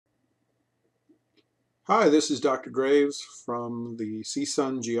Hi, this is Dr. Graves from the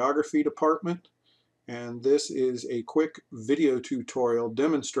CSUN Geography Department, and this is a quick video tutorial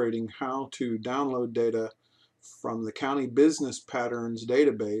demonstrating how to download data from the County Business Patterns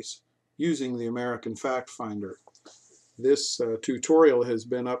database using the American FactFinder. This tutorial has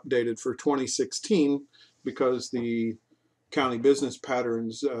been updated for 2016 because the County Business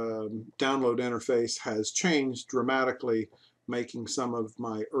Patterns download interface has changed dramatically, making some of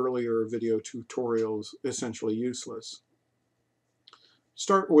my earlier video tutorials essentially useless.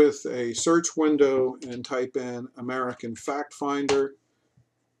 Start with a search window and type in American FactFinder.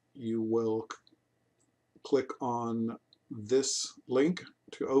 You will click on this link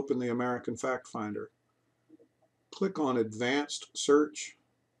to open the American FactFinder. Click on Advanced Search.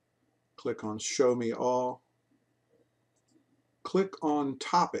 Click on Show Me All. Click on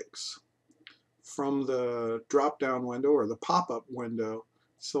Topics. From the drop-down window or the pop-up window,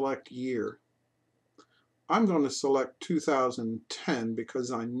 select Year. I'm going to select 2010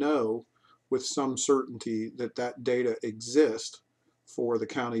 because I know with some certainty that that data exists for the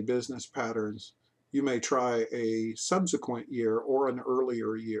county business patterns. You may try a subsequent year or an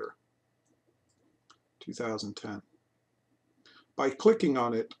earlier year, 2010. By clicking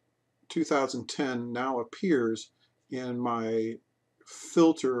on it, 2010 now appears in my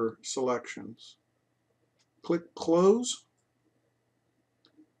filter selections. Click Close.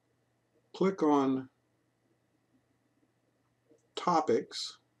 Click on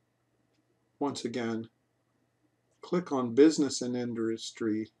Topics. Once again, click on Business and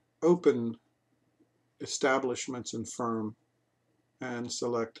Industry, open Establishments and Firm, and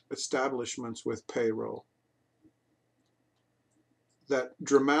select Establishments with Payroll. That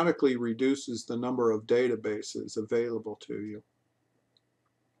dramatically reduces the number of databases available to you.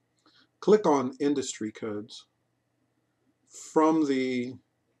 Click on Industry Codes. From the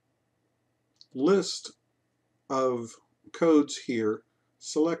list of codes here,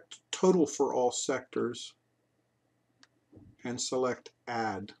 select Total for all sectors and select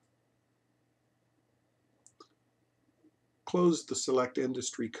Add. Close the Select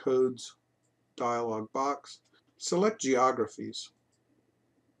Industry Codes dialog box. Select Geographies.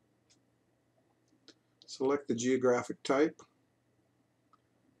 Select the geographic type,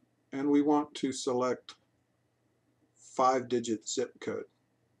 and we want to select 5-digit zip code.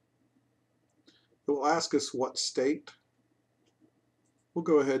 It will ask us what state. We'll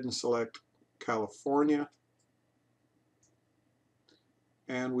go ahead and select California,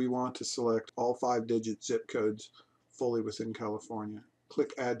 and we want to select all 5-digit zip codes fully within California.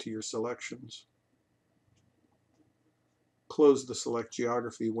 Click Add to your selections. Close the Select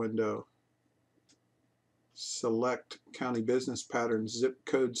Geography window. Select County Business Patterns Zip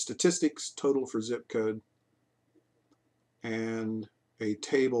Code Statistics, Total for Zip Code, and a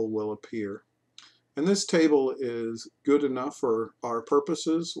table will appear. And this table is good enough for our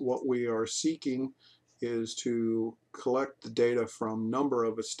purposes. What we are seeking is to collect the data from number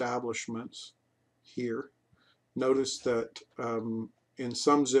of establishments here. Notice that in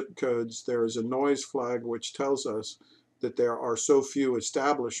some zip codes there is a noise flag which tells us that there are so few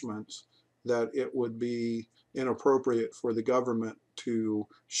establishments that it would be inappropriate for the government to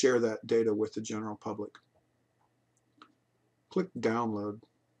share that data with the general public. Click Download.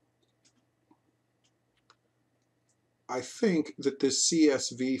 I think that this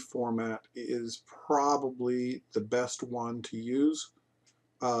CSV format is probably the best one to use,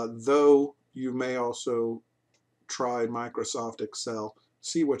 though you may also try Microsoft Excel.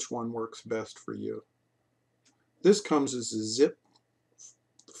 See which one works best for you. This comes as a zip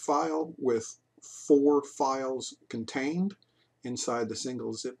file with 4 files contained inside the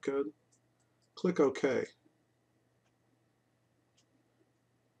single zip code. Click OK.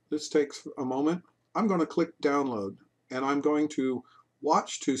 This takes a moment. I'm going to click Download, and I'm going to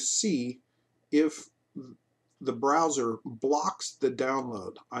watch to see if the browser blocks the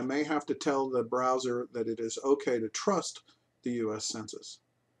download. I may have to tell the browser that it is okay to trust the US Census.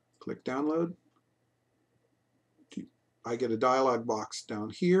 Click Download. I get a dialog box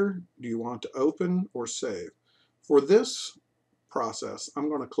down here. Do you want to open or save? For this process, I'm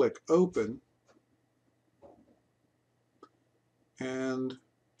going to click Open, and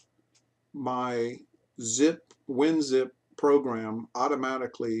my WinZip program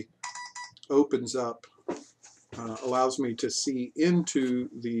automatically opens up, allows me to see into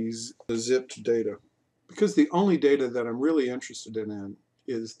these zipped data. Because the only data that I'm really interested in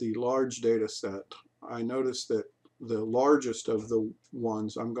is the large data set, I notice that the largest of the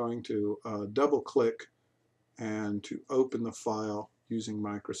ones, I'm going to double click and to open the file using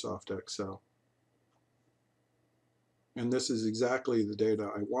Microsoft Excel. And this is exactly the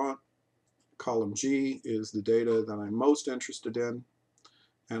data I want. Column G is the data that I'm most interested in,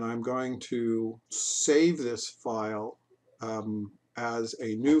 and I'm going to save this file as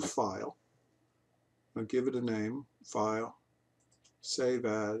a new file. I'll give it a name, File, Save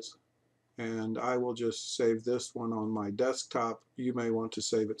As, and I will just save this one on my desktop. You may want to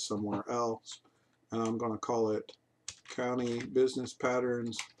save it somewhere else, and I'm going to call it County Business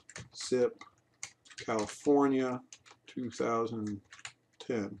Patterns Zip California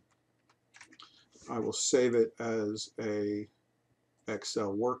 2010. I will save it as a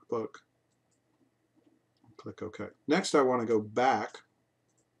Excel workbook. Click OK. Next, I want to go back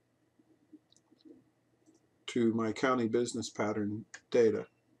to my county business pattern data,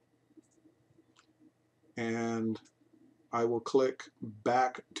 and I will click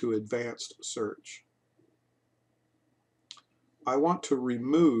back to advanced search. I want to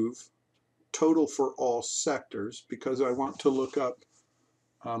remove total for all sectors because I want to look up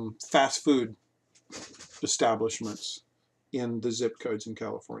fast food establishments in the zip codes in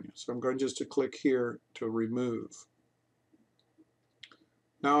California. So I'm going just to click here to remove.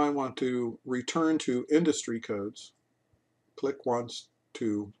 Now I want to return to industry codes. Click once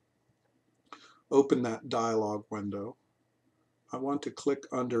to open that dialog window. I want to click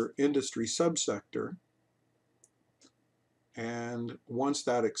under industry subsector, and once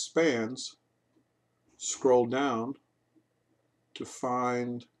that expands, scroll down to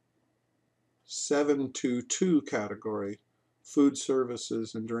find 722 category, food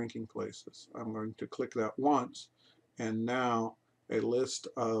services and drinking places. I'm going to click that once, and now a list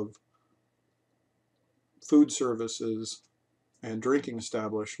of food services and drinking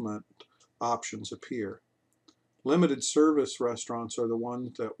establishment options appear. Limited service restaurants are the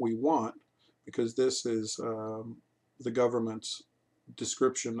ones that we want because this is the government's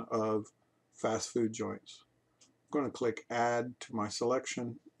description of fast food joints. I'm going to click Add to my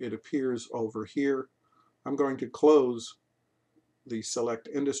selection. It appears over here. I'm going to close the Select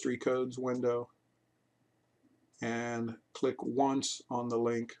Industry Codes window and click once on the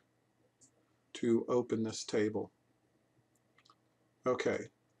link to open this table. Okay,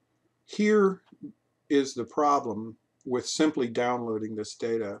 here is the problem with simply downloading this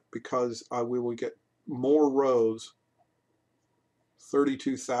data, because we will get more rows,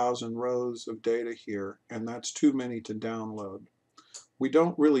 32,000 rows of data here, and that's too many to download. We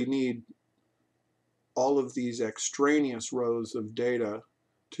don't really need all of these extraneous rows of data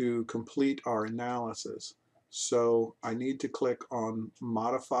to complete our analysis. So I need to click on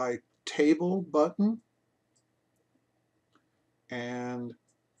Modify Table button and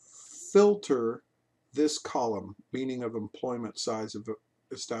filter this column, meaning of employment size of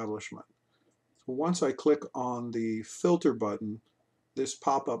establishment. So once I click on the filter button, this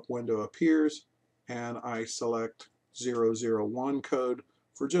pop-up window appears, and I select 001 code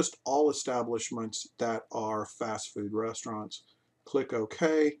for just all establishments that are fast food restaurants. Click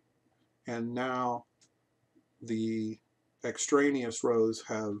OK, and now the extraneous rows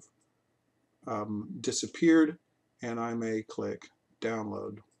have disappeared, and I may click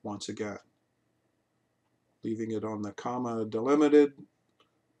Download once again, leaving it on the comma delimited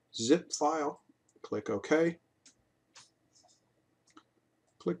zip file. Click OK.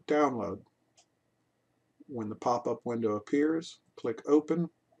 Click Download. When the pop-up window appears, click Open,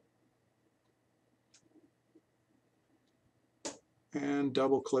 and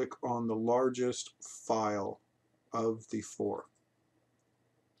double-click on the largest file of the four.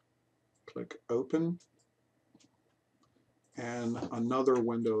 Click Open, and another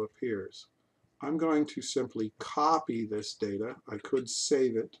window appears. I'm going to simply copy this data. I could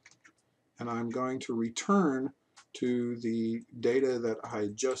save it, and I'm going to return to the data that I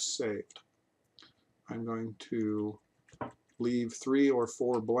just saved. I'm going to leave 3 or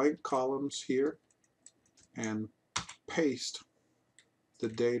 4 blank columns here and paste the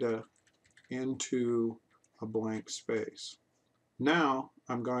data into a blank space. Now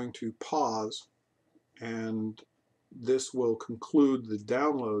I'm going to pause, and this will conclude the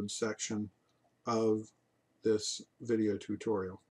download section of this video tutorial.